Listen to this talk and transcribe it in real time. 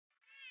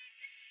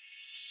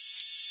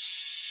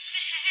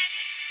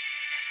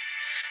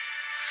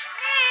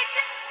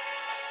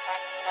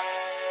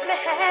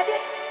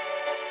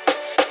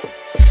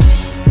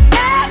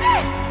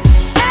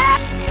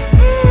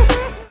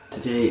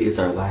Today is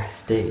our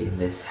last day in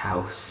this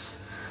house.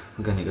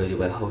 We're gonna go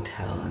to a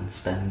hotel and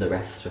spend the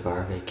rest of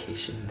our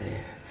vacation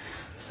there.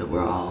 So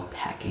we're all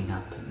packing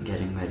up and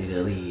getting ready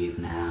to leave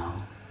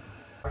now.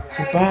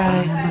 Say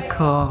bye.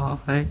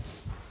 McCoy.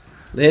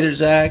 Later,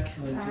 Zach.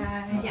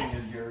 Bye.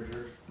 Yes.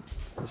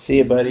 See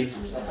you, buddy.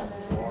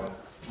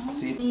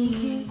 See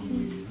you.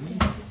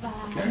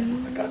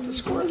 I got the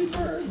squirrely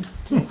bird.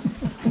 Hey,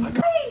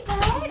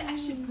 Dad. I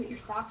should put your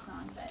socks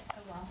on, but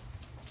oh well.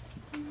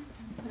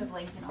 Put a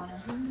blanket on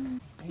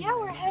him. Yeah,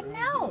 we're heading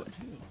out.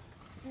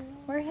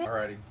 We're heading.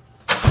 Alrighty.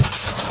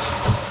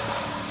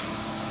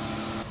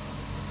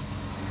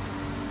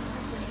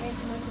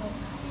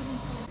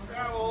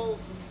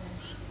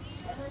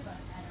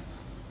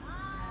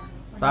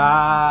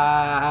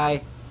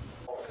 Bye.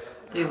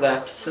 They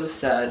left, so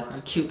sad.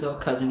 Our cute little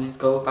cousin is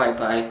go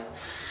bye-bye.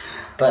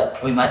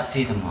 But we might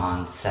see them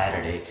on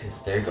Saturday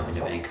because they're going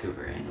to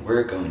Vancouver and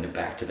we're going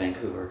back to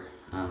Vancouver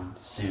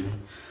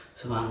soon.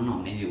 So I don't know,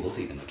 maybe we'll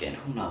see them again.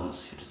 Who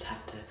knows? You just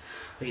have to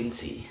wait and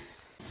see.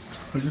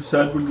 Are you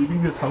sad we're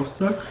leaving this house,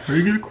 Zach? Are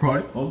you gonna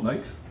cry all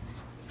night?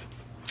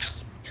 I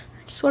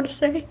just want to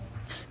say,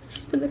 this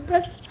has been the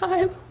best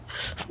time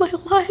of my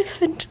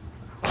life and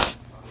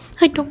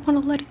I don't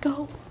want to let it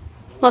go.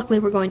 Luckily,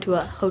 we're going to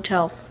a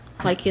hotel,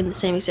 like in the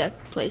same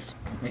exact place.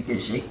 Make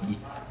it shaky.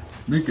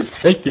 Make it,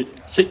 shake it,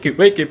 shake it,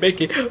 wake it,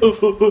 make it.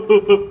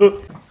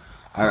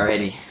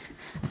 Alrighty.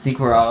 I think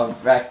we're all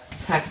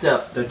packed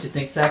up, don't you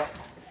think, Zach?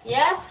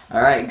 Yeah?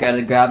 Alright,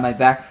 gotta grab my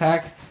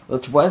backpack.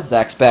 Which was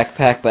Zach's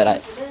backpack,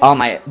 but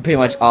pretty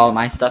much all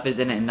my stuff is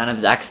in it and none of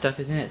Zach's stuff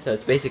is in it, so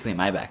it's basically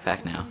my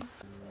backpack now.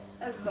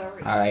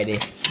 Alrighty,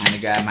 I'm gonna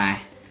grab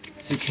my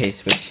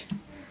suitcase, which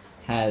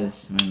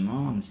has my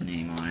mom's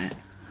name on it.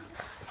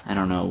 I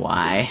don't know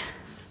why,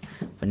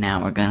 but now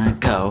we're gonna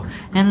go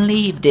and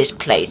leave this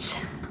place.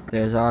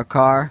 There's our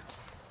car,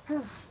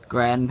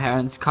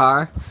 grandparents'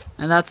 car,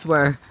 and that's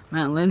where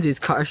Matt and Lindsay's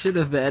car should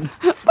have been,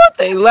 but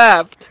they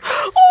left.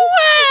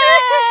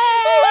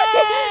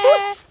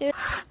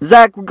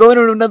 Zach, we're going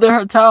to another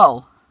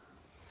hotel.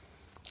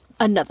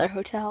 Another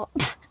hotel.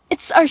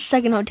 It's our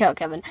second hotel,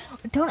 Kevin.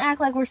 Don't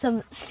act like we're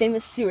some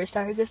famous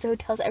superstar who goes to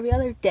hotels every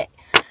other day.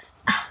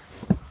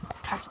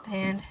 Touch the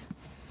hand.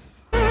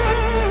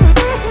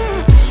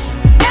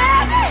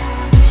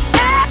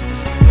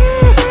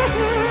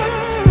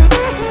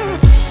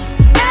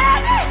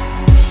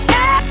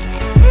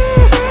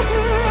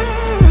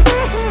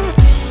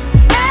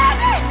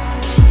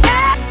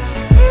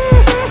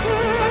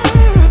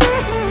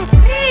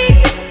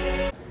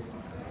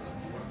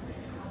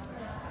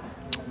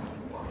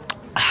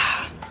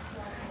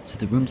 So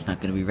the room's not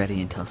gonna be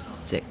ready until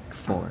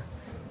 4,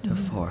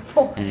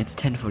 and it's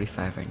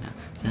 10:45 right now.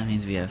 So that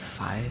means we have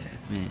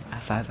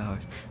 5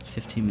 hours,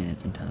 15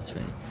 minutes until it's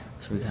ready.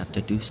 So we have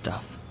to do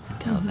stuff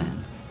until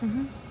then,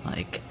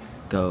 like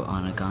go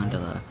on a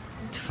gondola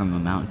from a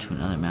mountain to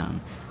another mountain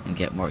and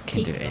get more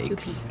Kinder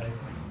eggs.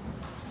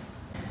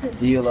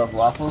 Do you love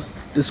waffles?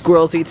 Do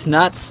squirrels eat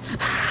nuts?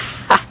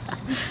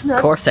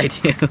 Of course I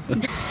do.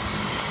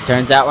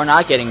 Turns out we're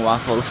not getting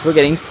waffles. We're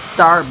getting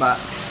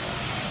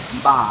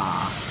Starbucks. Bah.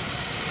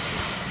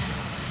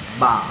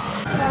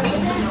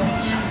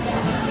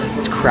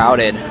 It's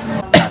crowded.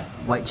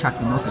 White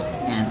chocolate mocha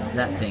and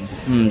that thing.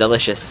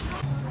 Delicious.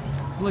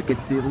 Look,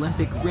 it's the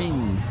Olympic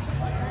rings.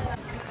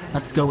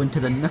 Let's go into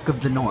the nook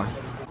of the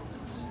north.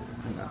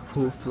 We got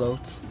pool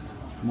floats.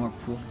 More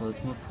pool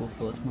floats, more pool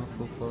floats, more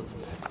pool floats.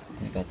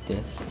 I got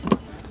this.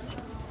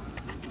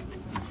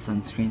 A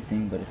sunscreen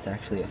thing, but it's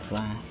actually a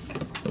flask.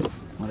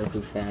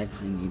 Waterproof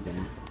bags, I need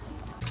that.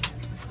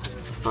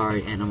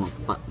 Safari animal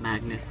butt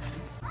magnets.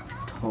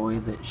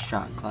 Toilet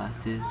shot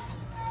glasses.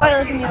 Why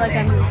are you looking at me like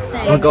I'm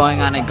insane? We're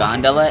going on a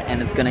gondola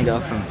and it's gonna go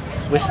from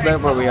Whistler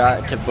where we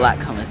are to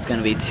Blackcomb. It's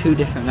gonna be 2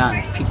 different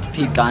mountains, peak to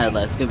peak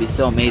gondola. It's gonna be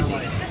so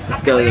amazing.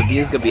 Let's go, the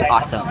view's gonna be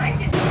awesome.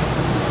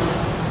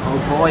 Oh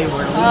boy,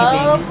 we're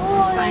leaving.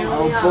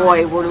 Oh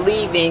boy, we're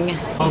leaving.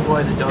 Oh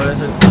boy, the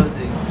doors are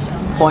closing.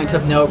 Point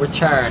of no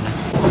return.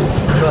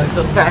 We're going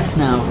so fast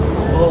now.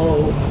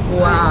 Oh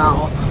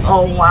wow.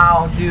 Oh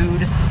wow,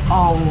 dude.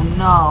 Oh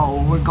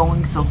no, we're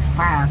going so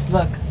fast.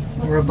 Look.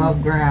 We're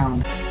above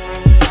ground.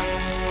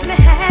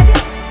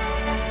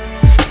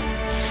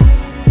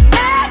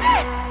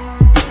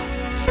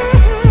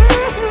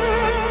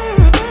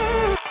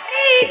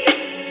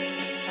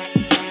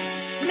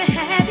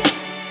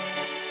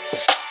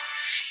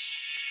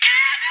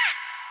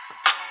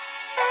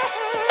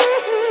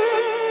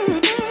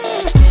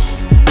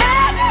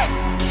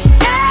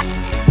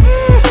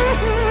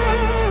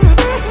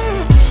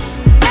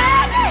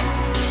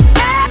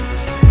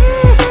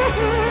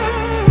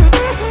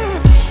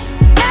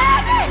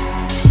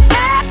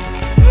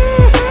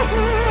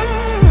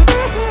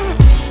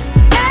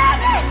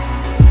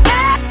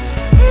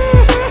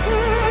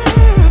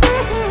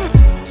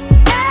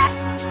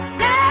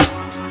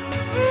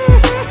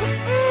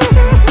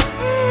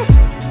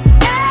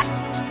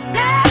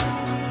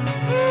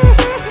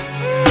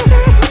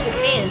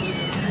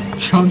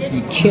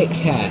 Kit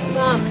Kat.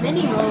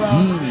 Mini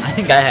Rolo. I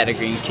think I had a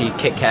green tea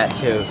Kit Kat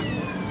too.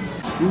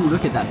 Ooh,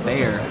 look at that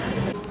bear.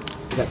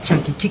 We got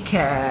chunky Kit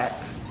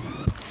Kats.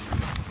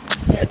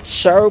 It's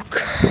so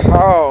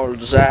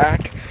cold,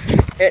 Zach.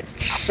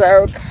 It's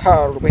so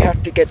cold. We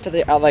have to get to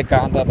the other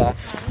gondola.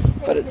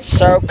 But it's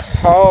so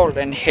cold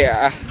in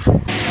here.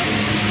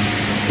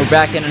 We're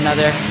back in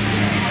another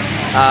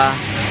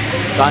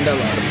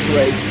gondola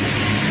place.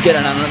 Get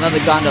on another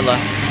gondola.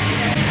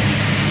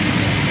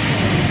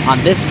 On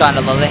this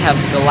gondola, they have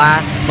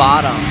glass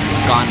bottom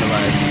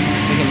gondolas.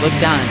 So you can look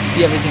down and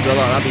see everything below.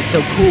 That'd be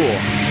so cool.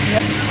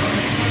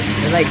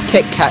 They're like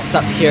Kit Kats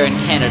up here in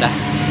Canada.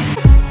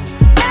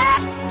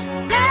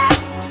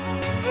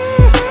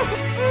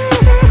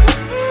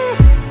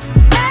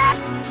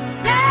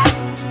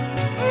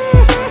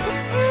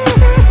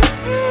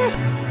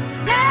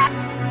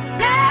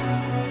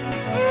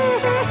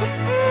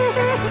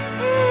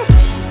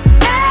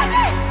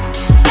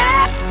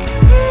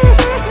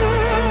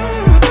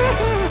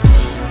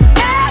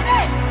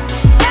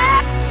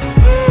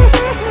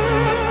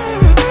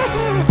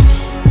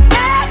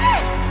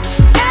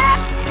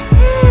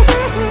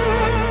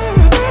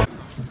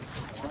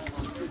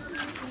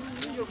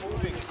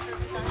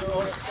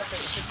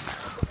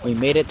 We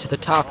made it to the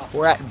top.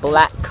 We're at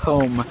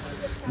Blackcomb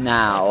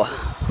now.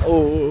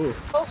 Oh,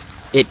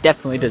 it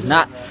definitely does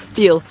not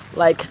feel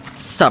like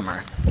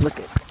summer. Look,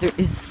 there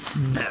is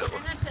snow.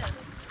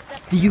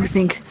 Do you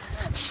think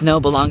snow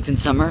belongs in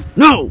summer?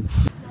 No!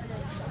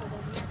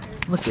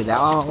 Look at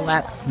all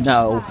that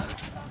snow.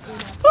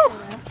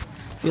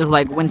 Feels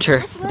like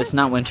winter, but it's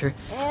not winter.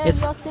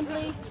 It's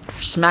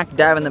smack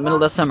dab in the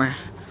middle of summer.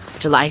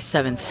 July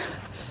 7th.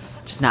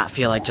 Does not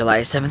feel like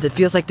July 7th. It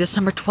feels like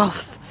December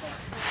 12th.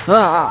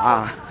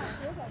 Ah!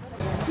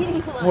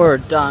 We're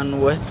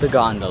done with the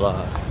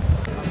gondola.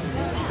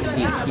 Should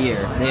be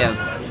here. They have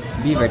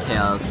beaver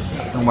tails.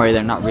 Don't worry,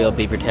 they're not real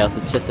beaver tails.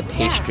 It's just a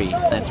pastry.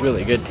 And it's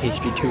really good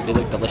pastry too. They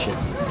look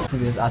delicious. Look at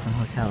this awesome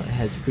hotel. It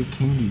has free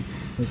candy.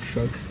 Like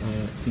sharks,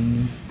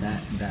 thingies,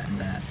 that.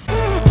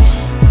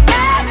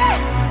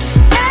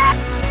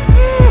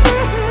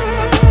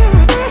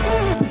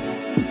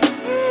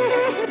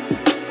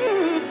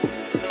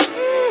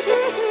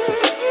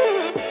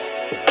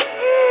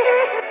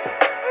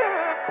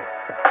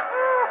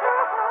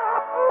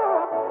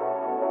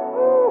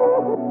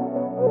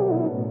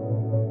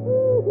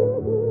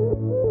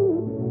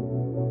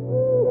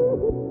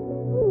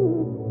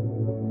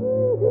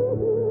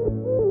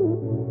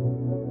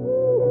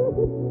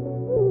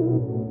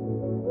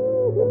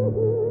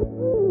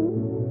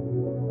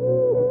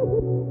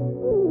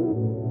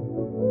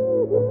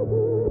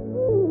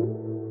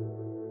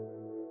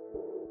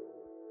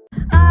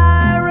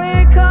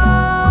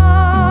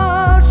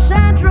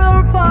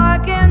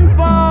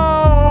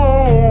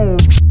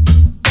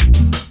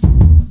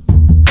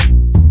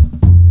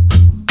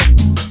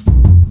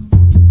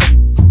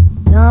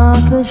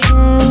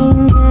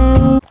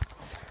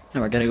 Now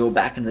we're gonna go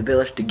back in the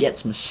village to get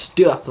some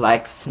stuff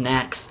like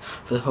snacks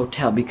for the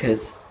hotel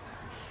because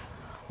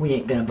we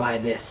ain't gonna buy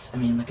this. I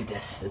mean, look at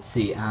this. Let's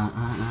see.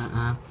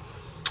 As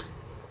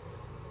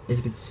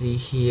you can see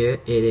here,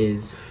 it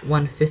is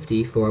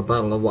 $1.50 for a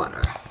bottle of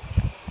water.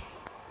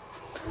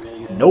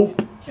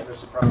 Nope.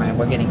 Alright,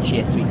 we're getting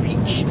chia sweet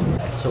peach.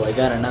 So I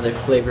got another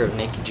flavor of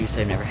naked juice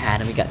I've never had,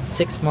 and we got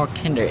 6 more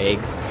Kinder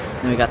eggs,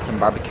 and we got some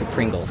barbecue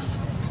Pringles.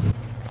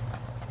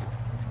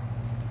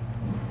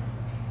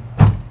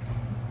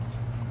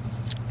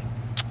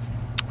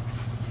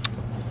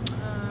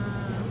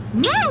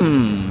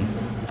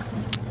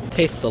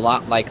 Tastes a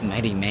lot like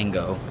Mighty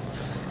Mango.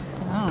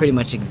 Oh. Pretty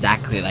much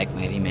exactly like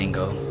Mighty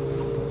Mango.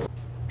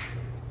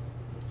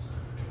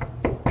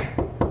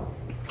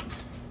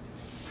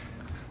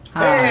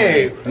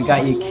 Hey! Hi, we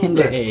got you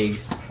Kinder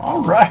eggs.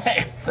 All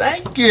right,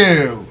 thank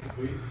you.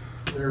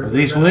 Are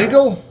these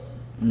legal?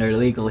 They're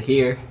legal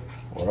here.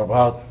 What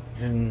about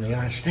in the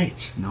United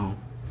States? No.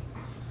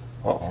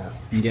 Uh-oh.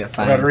 You get I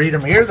fined. better eat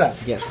them here then.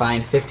 You get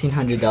fined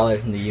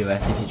 $1,500 in the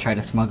U.S. if you try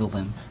to smuggle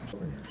them.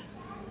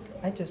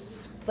 I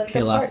just split it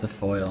Peel apart. off the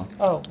foil.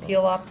 Oh,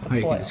 peel off the Or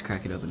you foil. can just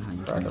crack it open.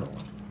 There we go.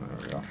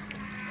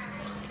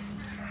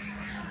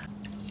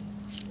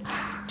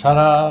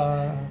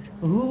 Ta-da!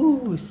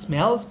 Ooh,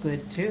 smells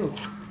good too.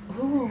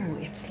 Ooh,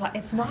 it's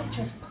not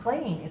just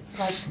plain. It's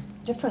like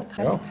different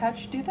kind of. Yeah. How'd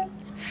you do that?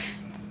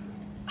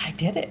 I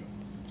did it.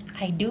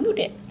 I doed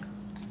it.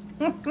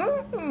 No,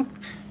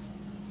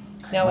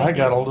 I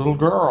got a little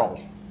girl.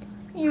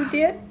 You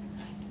did?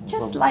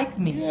 Just like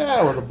me.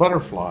 Yeah, with a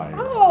butterfly.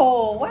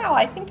 Oh, wow,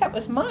 I think that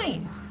was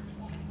mine.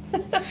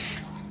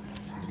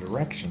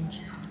 Directions.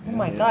 Oh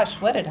my gosh,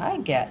 what did I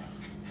get?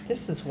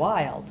 This is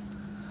wild.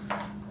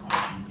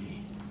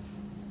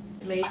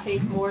 It may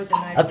take more than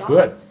I That's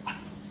good.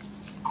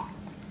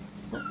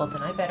 Well,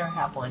 then I better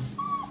have one.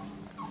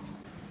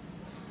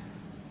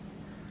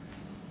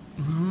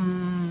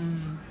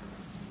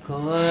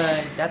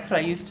 Good. That's what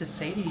I used to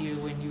say to you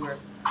when you were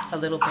a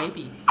little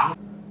baby.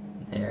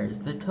 There's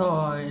the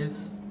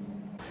toys.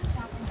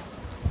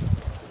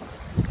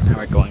 Now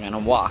we're going on a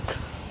walk.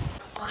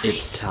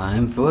 It's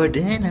time for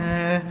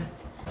dinner.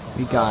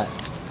 We got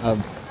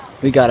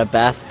a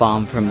bath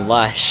bomb from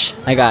Lush.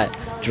 I got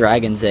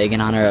dragon's egg in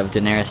honor of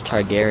Daenerys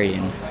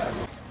Targaryen.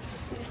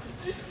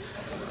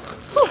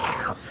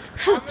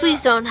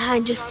 Please don't. I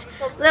just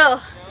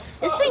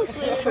This thing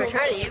swings for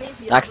eternity.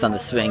 Zach's on the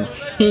swing.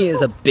 He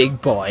is a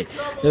big boy.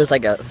 There was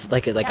like a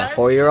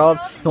 4-year-old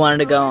who wanted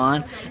to go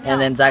on,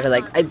 and then Zach was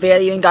like, I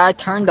barely even got a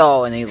turn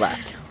though, and he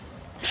left.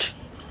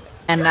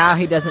 And now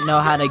he doesn't know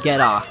how to get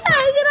off. How do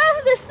I get off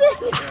of this thing?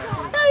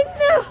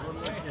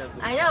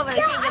 I know, but I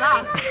can't get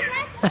off.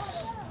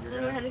 I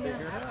don't know how to get off.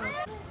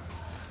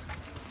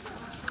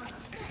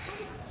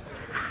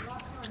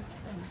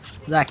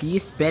 Zach, are you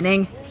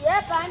spinning?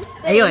 Yep, I'm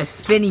spinning. Are you a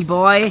spinny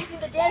boy? See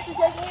the dancer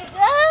technique?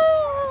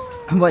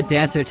 Ah! What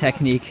dancer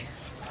technique?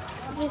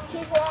 Just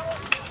keep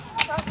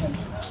talking.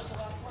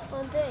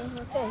 One thing.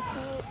 Okay.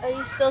 Are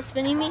you still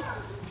spinning me?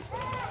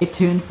 Stay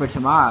tuned for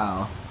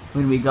tomorrow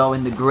when we go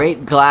in the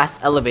Great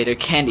Glass Elevator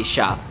Candy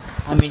Shop.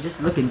 I mean,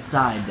 just look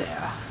inside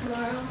there.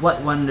 What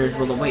wonders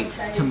will await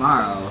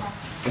tomorrow?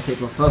 If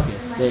it will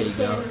focus, there you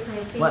go.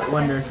 What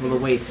wonders will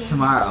await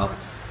tomorrow?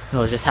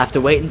 We'll just have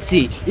to wait and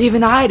see.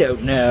 Even I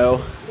don't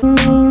know.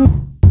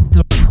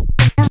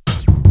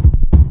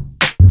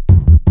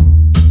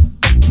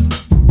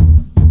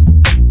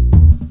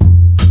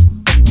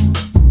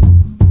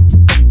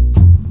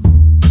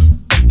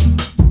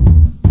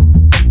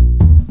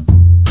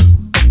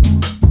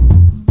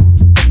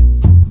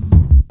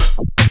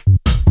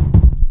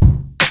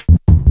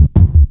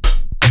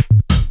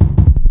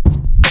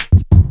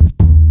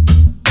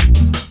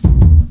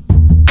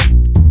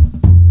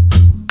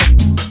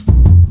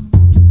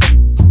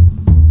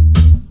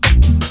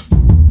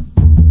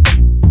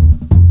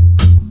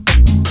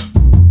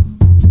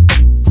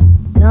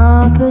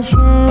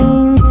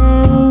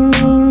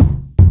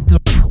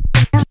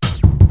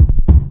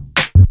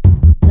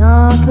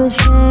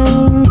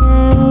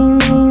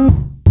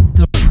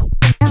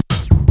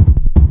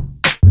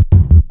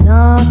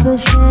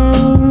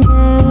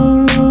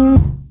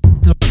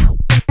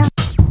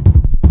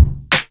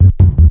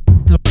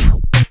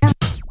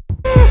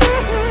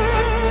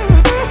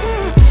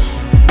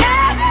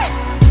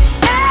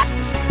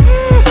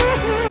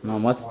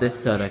 Mom, what's this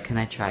soda? Can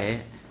I try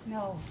it?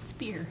 No, it's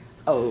beer.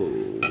 Oh.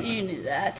 You knew that.